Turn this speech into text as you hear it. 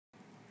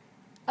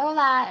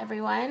Hola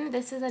everyone,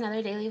 this is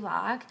another daily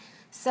vlog.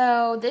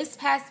 So this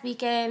past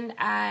weekend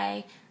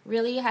I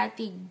really had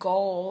the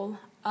goal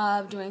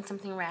of doing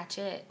something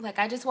ratchet. Like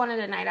I just wanted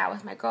a night out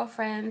with my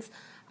girlfriends,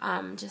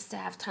 just to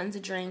have tons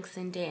of drinks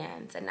and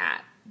dance and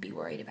not be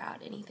worried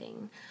about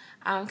anything.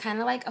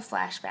 Kind of like a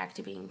flashback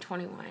to being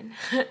 21,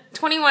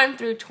 21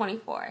 through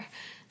 24.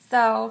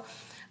 So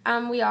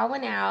we all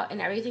went out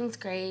and everything's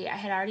great. I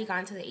had already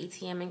gone to the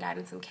ATM and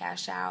gotten some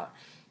cash out,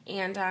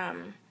 and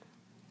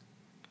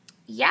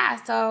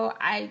yeah, so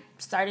I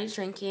started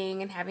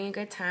drinking and having a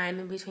good time.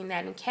 In between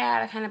that and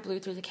cab, I kind of blew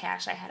through the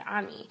cash I had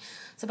on me.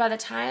 So by the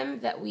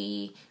time that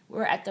we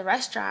were at the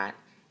restaurant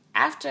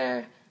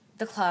after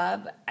the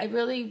club, I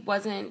really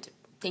wasn't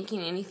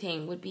thinking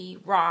anything would be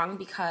wrong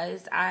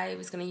because I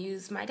was going to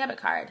use my debit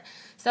card.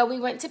 So we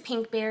went to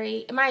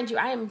Pinkberry. Mind you,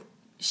 I am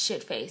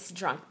shit-faced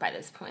drunk by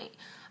this point.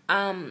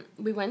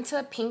 We went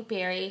to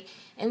Pinkberry,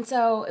 and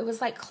so it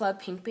was like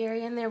Club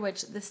Pinkberry in there,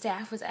 which the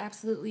staff was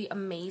absolutely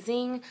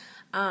amazing.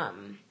 Oh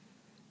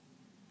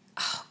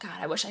God,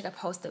 I wish I could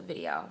post a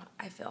video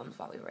I filmed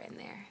while we were in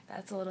there.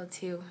 That's a little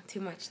too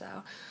much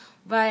though.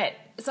 But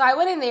so I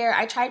went in there,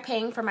 I tried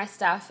paying for my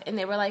stuff, and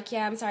they were like,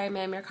 yeah, I'm sorry,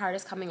 ma'am, your card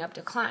is coming up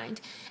declined.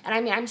 And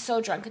I mean, I'm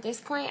so drunk at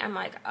this point, I'm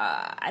like,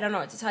 I don't know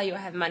what to tell you, I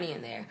have money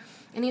in there.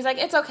 And he's like,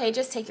 it's okay,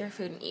 just take your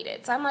food and eat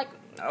it. So I'm like,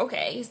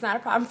 okay, it's not a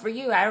problem for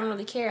you, I don't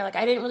really care. Like,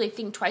 I didn't really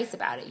think twice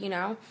about it, you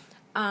know?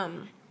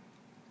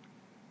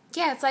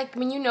 Yeah, it's like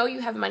when you know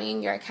you have money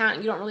in your account,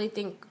 you don't really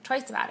think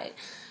twice about it.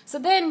 So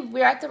then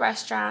we're at the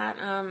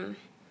restaurant,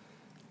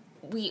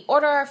 we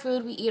order our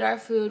food, we eat our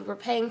food, we're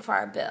paying for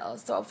our bill.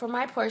 So for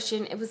my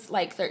portion, it was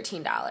like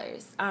 $13.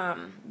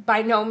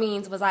 By no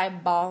means was I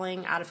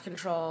bawling out of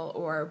control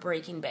or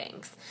breaking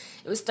banks.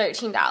 It was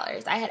 $13.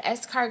 I had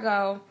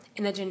escargot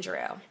and a ginger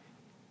ale.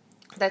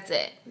 That's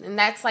it. And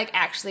that's like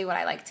actually what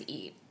I like to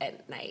eat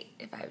at night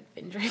if I've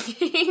been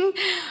drinking.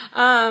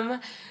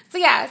 So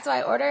yeah, so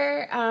I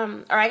order,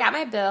 or I got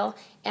my bill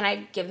and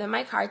I give them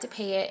my card to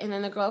pay it. And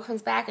then the girl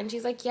comes back and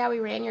she's like, yeah, we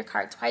ran your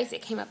card twice.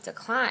 It came up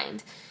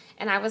declined.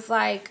 And I was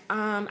like,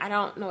 I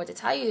don't know what to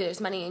tell you. There's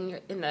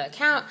money in the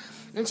account.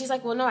 And she's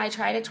like, well, no, I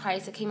tried it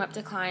twice. It came up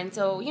declined.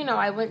 So, you know,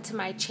 I went to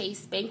my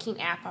Chase banking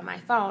app on my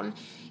phone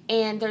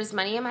and there's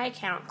money in my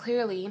account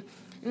clearly.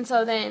 And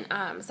so then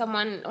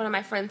one of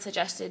my friends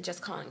suggested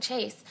just calling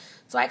Chase.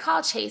 So I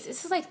called Chase.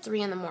 This is like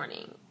 3 in the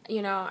morning.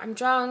 You know, I'm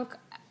drunk.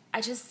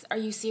 Are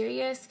you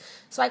serious?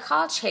 So I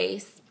called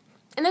Chase,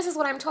 and this is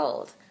what I'm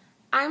told.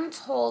 I'm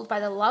told by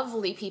the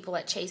lovely people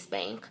at Chase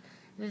Bank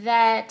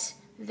that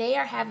they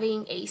are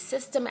having a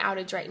system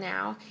outage right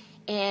now,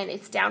 and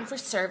it's down for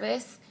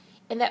service,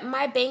 and that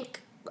my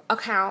bank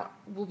account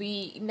will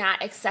be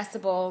not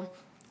accessible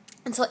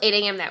until 8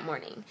 a.m. that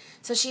morning.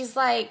 So she's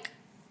like,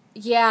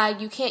 yeah,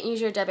 you can't use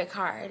your debit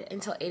card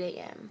until 8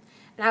 a.m.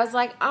 And I was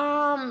like,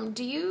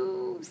 do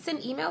you send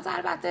emails out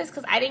about this?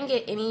 Because I didn't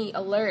get any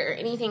alert or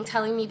anything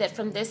telling me that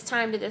from this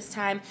time to this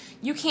time,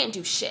 you can't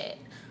do shit.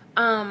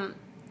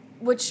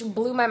 Which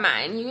blew my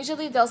mind.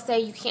 Usually they'll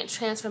say you can't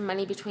transfer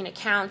money between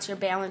accounts, your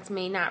balance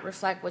may not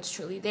reflect what's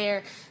truly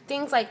there,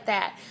 things like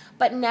that.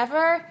 But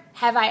never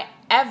have I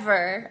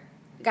ever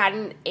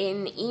gotten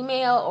an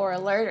email or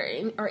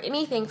alert or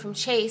anything from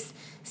Chase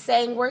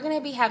saying we're going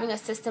to be having a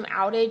system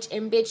outage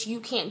and bitch, you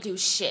can't do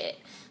shit.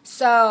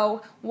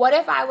 So what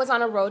if I was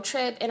on a road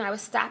trip and I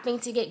was stopping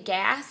to get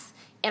gas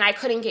and I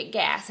couldn't get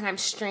gas and I'm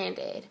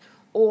stranded?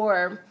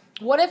 Or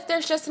what if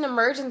there's just an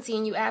emergency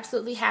and you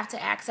absolutely have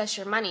to access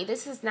your money?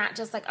 This is not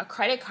just like a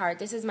credit card.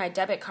 This is my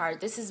debit card.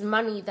 This is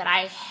money that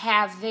I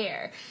have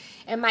there.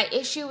 And my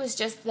issue was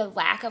just the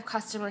lack of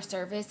customer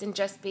service and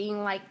just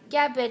being like,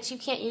 yeah, bitch, you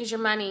can't use your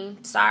money.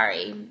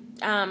 Sorry.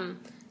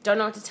 Don't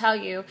know what to tell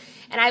you.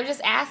 And I just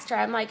asked her,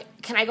 I'm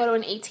like, can I go to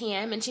an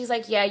ATM? And she's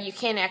like, yeah, you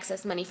can't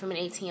access money from an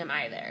ATM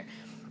either.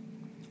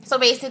 So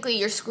basically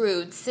you're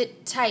screwed.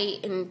 Sit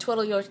tight and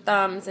twiddle your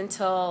thumbs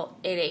until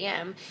 8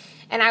 a.m.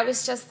 And I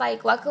was just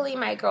like, luckily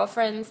my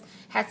girlfriends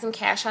had some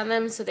cash on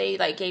them, so they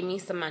like gave me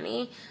some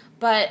money.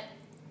 But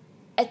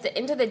at the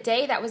end of the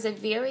day, that was a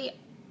very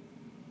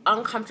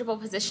uncomfortable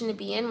position to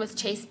be in with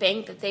Chase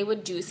Bank, that they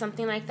would do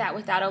something like that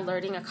without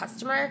alerting a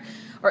customer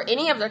or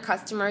any of their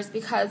customers,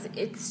 because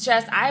it's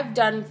just, I've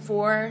done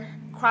 4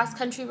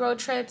 cross-country road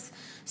trips,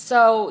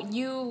 so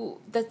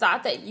the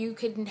thought that you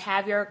could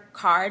have your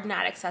card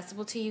not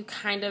accessible to you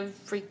kind of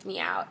freaked me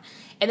out,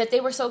 and that they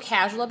were so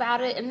casual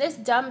about it. And this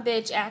dumb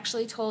bitch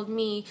actually told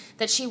me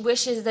that she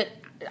wishes that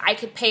I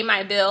could pay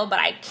my bill, but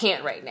I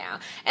can't right now.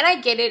 And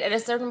I get it. At a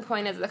certain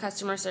point as the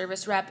customer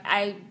service rep,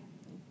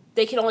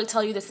 they can only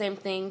tell you the same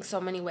thing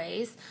so many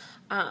ways.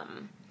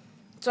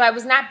 So I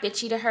was not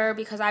bitchy to her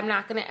because I'm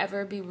not going to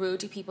ever be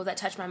rude to people that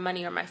touch my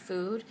money or my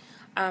food.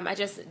 I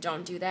just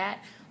don't do that.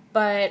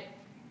 But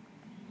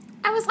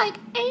I was like,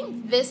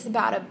 ain't this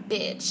about a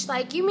bitch?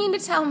 Like, you mean to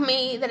tell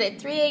me that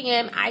at 3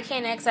 a.m. I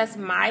can't access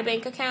my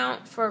bank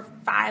account for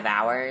 5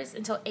 hours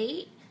until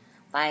 8?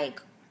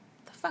 Like,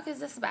 the fuck is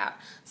this about?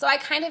 So I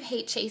kind of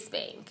hate Chase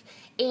Bank.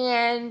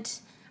 And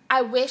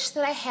I wish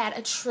that I had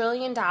 $1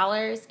 trillion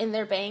in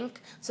their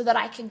bank so that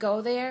I could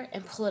go there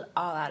and pull it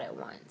all out at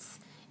once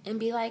and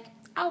be like,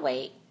 I'll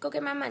wait, go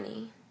get my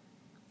money.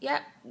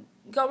 Yep,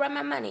 go run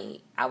my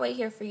money. I'll wait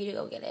here for you to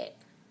go get it.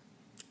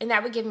 And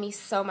that would give me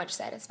so much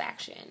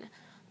satisfaction.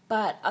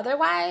 But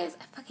otherwise,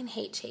 I fucking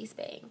hate Chase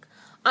Bank.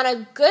 On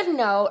a good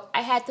note,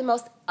 I had the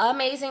most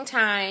amazing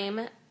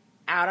time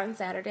out on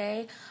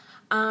Saturday.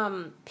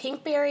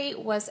 Pinkberry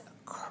was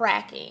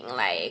cracking.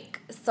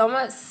 Like, so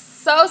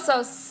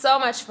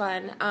much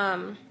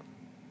fun.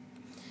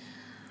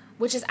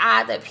 Which is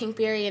odd that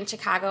Pinkberry in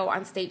Chicago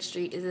on State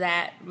Street is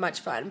that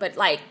much fun. But,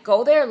 like,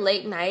 go there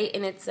late night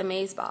and it's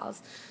amazeballs.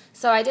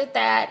 So I did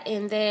that,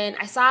 and then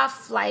I saw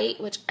Flight,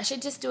 which I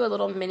should just do a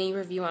little mini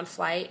review on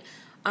Flight.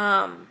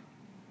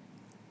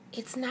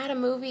 It's not a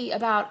movie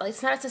about,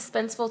 it's not a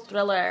suspenseful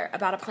thriller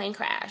about a plane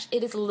crash.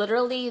 It is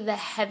literally the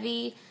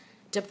heavy,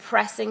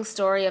 depressing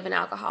story of an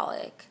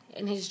alcoholic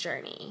and his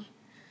journey.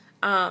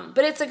 But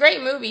it's a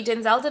great movie.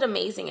 Denzel did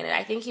amazing in it.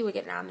 I think he would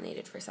get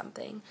nominated for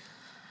something.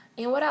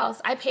 And what else?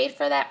 I paid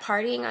for that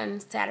partying on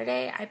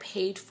Saturday. I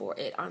paid for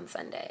it on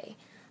Sunday.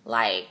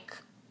 Like,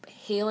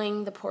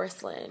 hailing the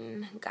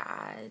porcelain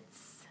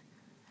gods.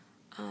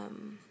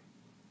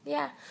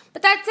 Yeah.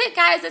 But that's it,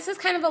 guys. This is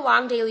kind of a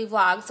long daily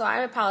vlog, so I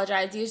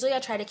apologize. Usually I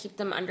try to keep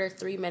them under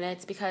 3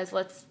 minutes because,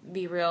 let's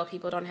be real,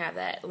 people don't have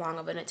that long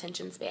of an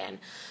attention span.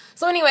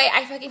 So anyway,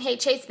 I fucking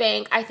hate Chase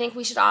Bank. I think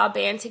we should all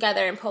band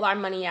together and pull our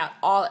money out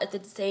all at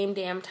the same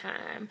damn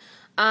time.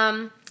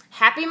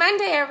 Happy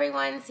Monday,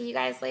 everyone. See you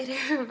guys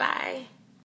later. Bye.